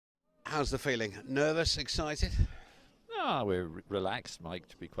How's the feeling? Nervous, excited? No, we're relaxed, Mike,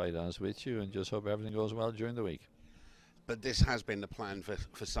 to be quite honest with you, and just hope everything goes well during the week. But this has been the plan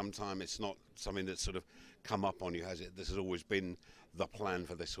for some time. It's not something that's sort of come up on you, has it? This has always been the plan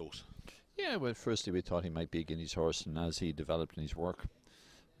for this horse. Yeah, well, firstly we thought he might be a Guineas horse, and as he developed in his work,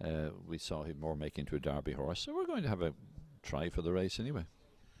 we saw him more make into a Derby horse. So we're going to have a try for the race anyway.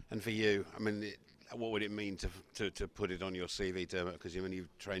 And for you, I mean, what would it mean to put it on your CV, Dermot? Because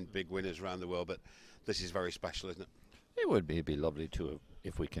you've trained big winners around the world, but this is very special, isn't it? It would be, it'd be lovely to,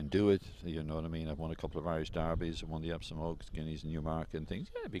 if we can do it, you know what I mean. I've won a couple of Irish Derbies, I've won the Epsom Oaks, Guineas and Newmarket and things.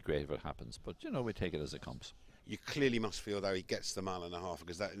 Yeah, it'd be great if it happens, but you know, we take it as it comes. You clearly must feel, though, he gets the mile and a half,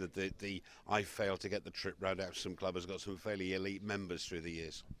 because the I failed to get the trip round Epsom Club has got some fairly elite members through the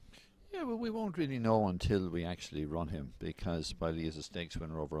years. Yeah, well, we won't really know until we actually run him, because while he is a stakes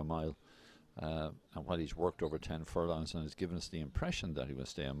winner over a mile, and while he's worked over 10 furlongs and has given us the impression that he will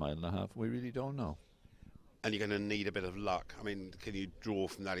stay a mile and a half, we really don't know. And you're going to need a bit of luck. I mean, can you draw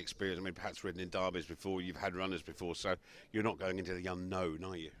from that experience? I mean, perhaps ridden in derbies before, you've had runners before, so you're not going into the unknown,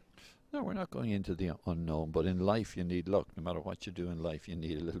 are you? No, we're not going into the unknown, but in life you need luck. No matter what you do in life, you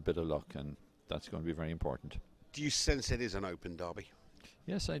need a little bit of luck, and that's going to be very important. Do you sense it is an open derby?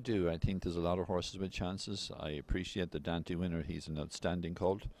 Yes, I do. I think there's a lot of horses with chances. I appreciate the Dante winner. He's an outstanding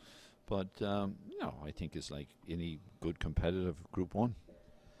colt. But, no, I think it's like any good competitive Group 1.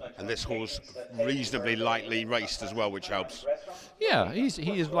 And this horse reasonably lightly raced as well, which helps. Yeah, he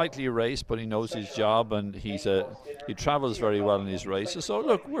is lightly raced, but he knows his job, and he travels very well in his races. So,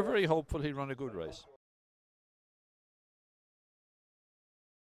 look, we're very hopeful he'll run a good race.